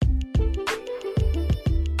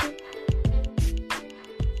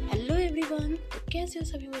कैसे हो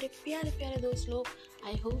सभी मेरे प्यारे प्यारे दोस्त लोग।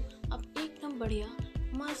 आई होप आप एकदम बढ़िया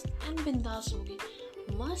मस्त एंड बिंदास होगे।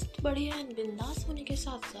 मस्त बढ़िया एंड बिंदास होने के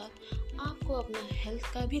साथ साथ आपको अपना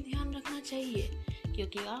हेल्थ का भी ध्यान रखना चाहिए,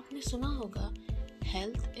 क्योंकि आपने सुना होगा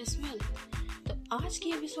हेल्थ इज वेल्थ। तो आज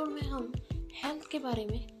की एपिसोड में हम हेल्थ के बारे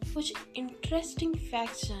में कुछ इंटरेस्टिंग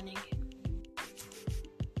फैक्ट्स जानेंगे।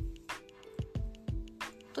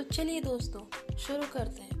 तो चलिए दोस्तों शुरू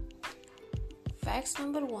करते हैं। Facts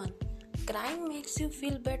number 1, crying makes you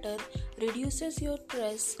feel better, reduces your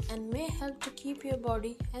stress and may help to keep your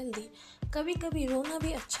body healthy। कभी कभी रोना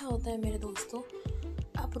भी अच्छा होता है मेरे दोस्तों।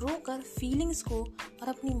 आप रो कर फीलिंग्स को और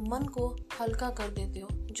अपनी मन को हल्का कर देते हो।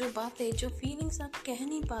 जो बातें जो फीलिंग्स आप कह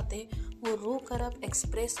नहीं पाते वो रो कर आप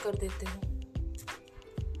एक्सप्रेस कर देते हो।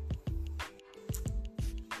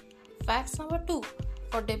 Facts number 2,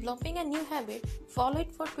 for developing a new habit, follow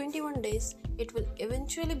it for 21 days. It will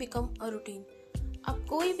eventually become a routine। आप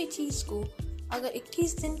कोई भी चीज़ को अगर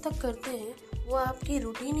 21 दिन तक करते हैं वो आपकी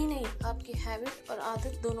रूटीन ही नहीं, आपकी हैबिट और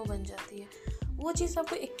आदत दोनों बन जाती है। वो चीज़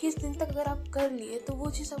आपको 21 दिन तक अगर आप कर लिए तो वो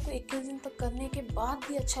चीज़ आपको 21 दिन तक करने के बाद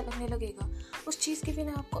भी अच्छा लगने लगेगा। उस चीज़ के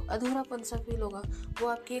बिना आपको अधूरापन सा फील होगा, वो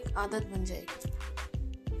आपकी एक आदत बन जाएगी।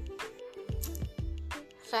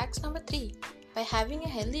 Facts number 3, by having a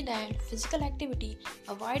healthy diet, physical activity,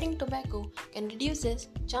 avoiding tobacco can reduces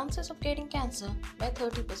chances of getting cancer by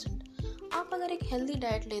 30%। आप अगर एक हेल्दी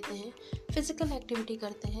डाइट लेते हैं, फिजिकल एक्टिविटी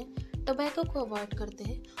करते हैं, टोबैको को अवॉइड करते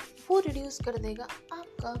हैं, वो रिड्यूस कर देगा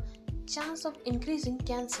आपका chance of increasing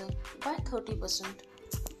cancer by 30%।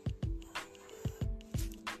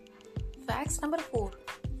 Facts number 4,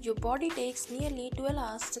 your body takes nearly 12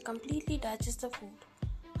 hours to completely digest the food।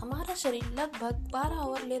 हमारा शरीर लगभग 12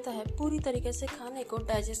 आवर लेता है पूरी तरीके से खाने को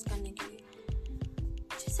डाइजेस्ट करने के लिए।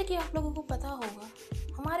 जैसे कि आप लोगों को पता होगा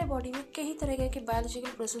हमारे बॉडी में कई तरह के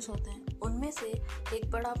बायोलॉजिकल प्रोसेस होते हैं, उनमें से एक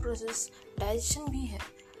बड़ा प्रोसेस डाइजेशन भी है।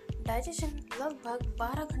 डाइजेशन लगभग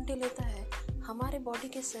 12 घंटे लेता है हमारे बॉडी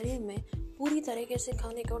के शरीर में पूरी तरीके से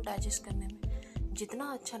खाने को डाइजेस्ट करने में। जितना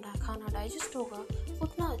अच्छा खाना डाइजेस्ट होगा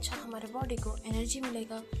उतना अच्छा हमारे बॉडी को एनर्जी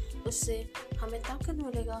मिलेगा, उससे हमें ताकत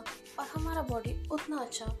मिलेगा और हमारा बॉडी उतना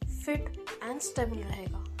अच्छा फिट एंड स्टेबल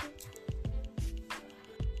रहेगा।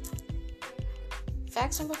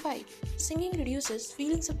 Fact number 5, singing reduces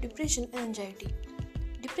feelings of depression and anxiety.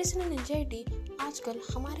 Depression and anxiety आजकल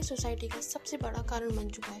हमारे सोसाइटी का सबसे बड़ा कारण बन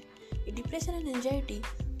चुका है। ये डिप्रेशन एंड एंजाइटी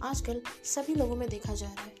आजकल सभी लोगों में देखा जा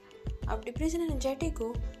रहा है। आप डिप्रेशन एंड एंजाइटी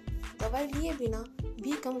को दवाई लिए बिना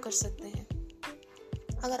भी कम कर सकते हैं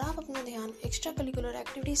अगर आप अपना ध्यान एक्स्ट्रा करिकुलर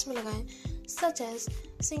एक्टिविटीज़ में लगाएं, such as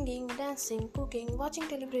singing, dancing, cooking, watching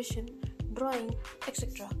television, drawing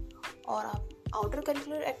etcetera. और आप आउटर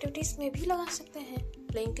करिकुलर एक्टिविटीज़ में भी लगा सकते हैं,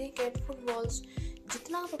 प्लेइंग क्रिकेट, फुटबॉल्स।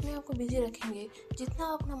 जितना आप अपने आप को बिजी रखेंगे, जितना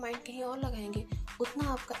आप अपना माइंड कहीं और लगाएंगे, उतना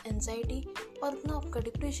आपका एंजाइटी और उतना आपका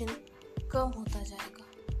डिप्रेशन कम होता जाएगा।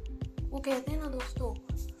 वो कहते हैं ना दोस्तों,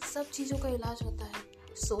 सब चीज़ों का इलाज होता है,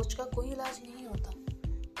 सोच का कोई इलाज नहीं होता।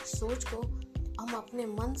 सोच को हम अपने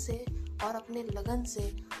मन से और अपने लगन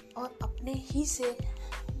से और अपने ही से।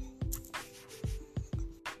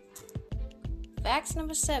 Facts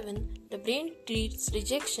number 7, the brain treats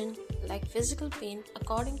rejection like physical pain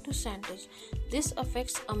according to scientists. This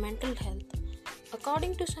affects our mental health.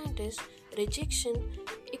 According to scientists, rejection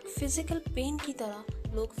एक physical pain की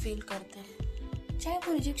तरह लोग फील करते हैं। चाहे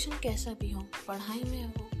वो रिजेक्शन कैसा भी हो, पढ़ाई में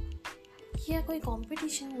हो या कोई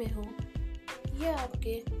कंपटीशन में हो या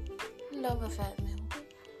आपके लव अफेयर में हो,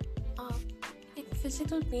 आप एक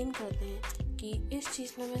फिजिकल पेन करते हैं कि इस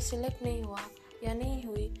चीज़ में मैं सिलेक्ट नहीं हुआ या नहीं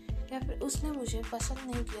हुई, या फिर उसने मुझे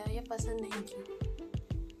पसंद नहीं किया या पसंद नहीं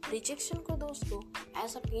की। रिजेक्शन को दोस्तों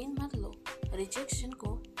एज अ पेन मत लो, रिजेक्शन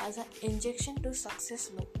को as a injection to success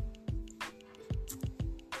low.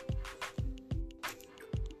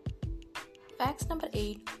 Facts number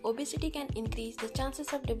 8, obesity can increase the chances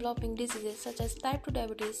of developing diseases such as type 2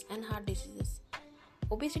 diabetes and heart diseases।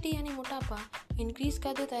 Obesity यानी मोटापा इंक्रीज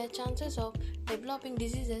कर देता है chances of developing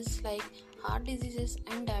diseases like heart diseases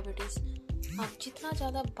and diabetes. आप जितना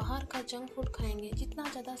ज़्यादा बाहर का जंक फूड खाएंगे, जितना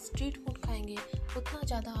ज़्यादा स्ट्रीट फूड खाएंगे, उतना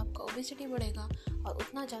ज़्यादा आपका ओबेसिटी बढ़ेगा और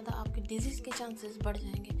उतना ज़्यादा आपके डिजीज़ के चांसेस बढ़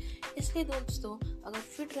जाएंगे। इसलिए दोस्तों अगर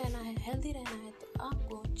फिट रहना है, हेल्दी रहना है, तो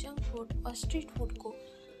आपको जंक फूड और स्ट्रीट फूड को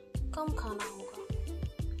कम खाना होगा,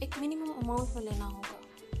 एक मिनिमम अमाउंट में लेना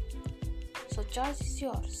होगा। सो चॉइस इज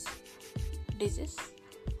योर्स, डिजीज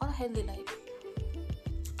और healthy life.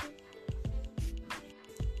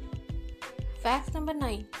 Fact number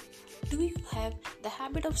 9, do you have the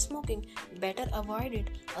habit of smoking? Better avoid it.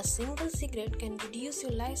 A single cigarette can reduce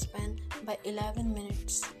your lifespan by 11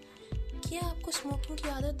 minutes। क्या आपको स्मोकिंग की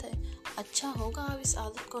आदत है? अच्छा होगा आप इस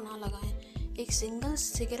आदत को ना लगाएं। एक सिंगल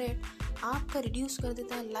सिगरेट आपका रिड्यूस कर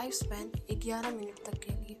देता है लाइफ स्पैन 11 मिनट तक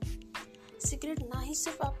के लिए। सिगरेट ना ही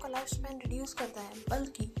सिर्फ आपका लाइफ स्पैन रिड्यूस करता है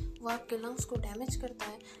बल्कि वो आपके लंग्स को डैमेज करता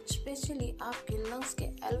है, स्पेशली आपके लंग्स के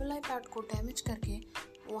एल्वेलाई पार्ट को डैमेज करके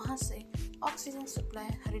वहाँ से ऑक्सीजन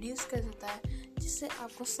सप्लाई रिड्यूस कर देता है, जिससे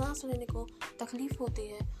आपको सांस लेने को तकलीफ होती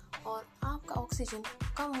है और आपका ऑक्सीजन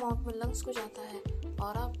कम अमाउंट में लंग्स को जाता है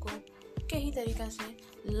और आपको कई तरीक़ा से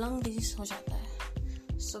लंग डिजीज हो जाता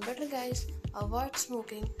है। So better guys, avoid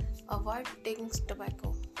smoking, avoid taking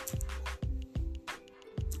tobacco.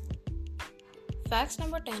 Facts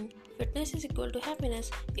number 10. Fitness is equal to happiness.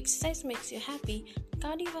 Exercise makes you happy.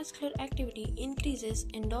 Cardiovascular activity increases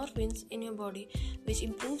endorphins in your body, which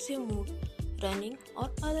improves your mood. Running or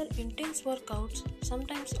other intense workouts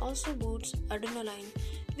sometimes also boosts adrenaline,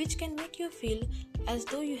 which can make you feel as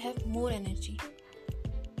though you have more energy.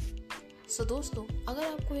 So दोस्तों, अगर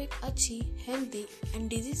आपको एक अच्छी, healthy and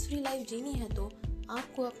disease free life जीनी है तो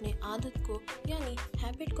आपको अपने आदत को यानी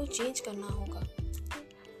हैबिट को चेंज करना होगा।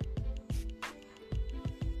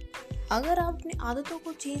 अगर आप अपनी आदतों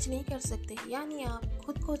को चेंज नहीं कर सकते, यानी आप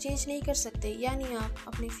खुद को चेंज नहीं कर सकते, यानी आप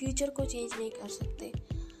अपने फ्यूचर को चेंज नहीं कर सकते,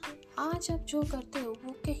 आज आप जो करते हो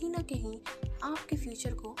वो कहीं ना कहीं आपके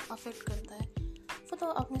फ्यूचर को अफेक्ट करता है। वो तो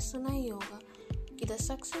आपने सुना ही होगा कि the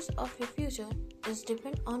success of your future is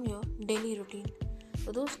depend on your daily routine.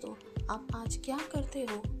 तो दोस्तों, आप आज क्या करते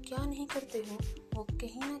हो, क्या नहीं करते हो, वो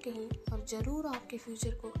कहीं ना कहीं और ज़रूर आपके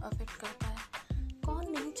फ्यूचर को अफेक्ट करता है। कौन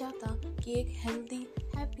नहीं चाहता कि एक healthy,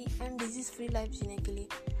 happy and disease free life जीने के लिए,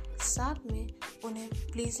 साथ में उन्हें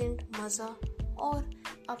प्लीजेंट, मज़ा और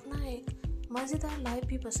अपना एक मज़ेदार लाइफ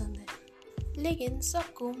भी पसंद है, लेकिन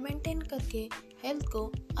सबको मेंटेन करके हेल्थ को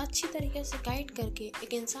अच्छी तरीके से गाइड करके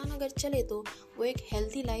एक इंसान अगर चले तो वो एक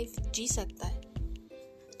हेल्दी लाइफ जी सकता है।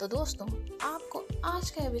 तो दोस्तों, आपको आज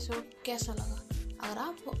का एपिसोड कैसा लगा? अगर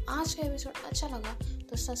आपको आज का एपिसोड अच्छा लगा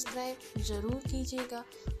तो सब्सक्राइब ज़रूर कीजिएगा।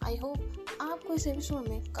 आई होप आपको इस एपिसोड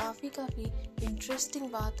में काफ़ी इंटरेस्टिंग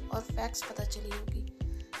बात और फैक्ट्स पता चली होगी।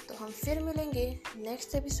 तो हम फिर मिलेंगे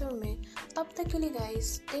नेक्स्ट एपिसोड में। तब तक के लिए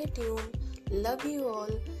guys, stay tune, love you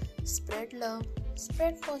all, spread love,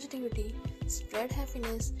 spread positivity, spread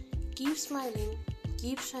happiness, keep smiling,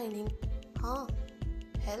 keep shining. हाँ,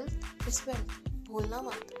 हेल्थ इज वेल्थ, भूलना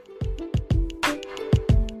मत।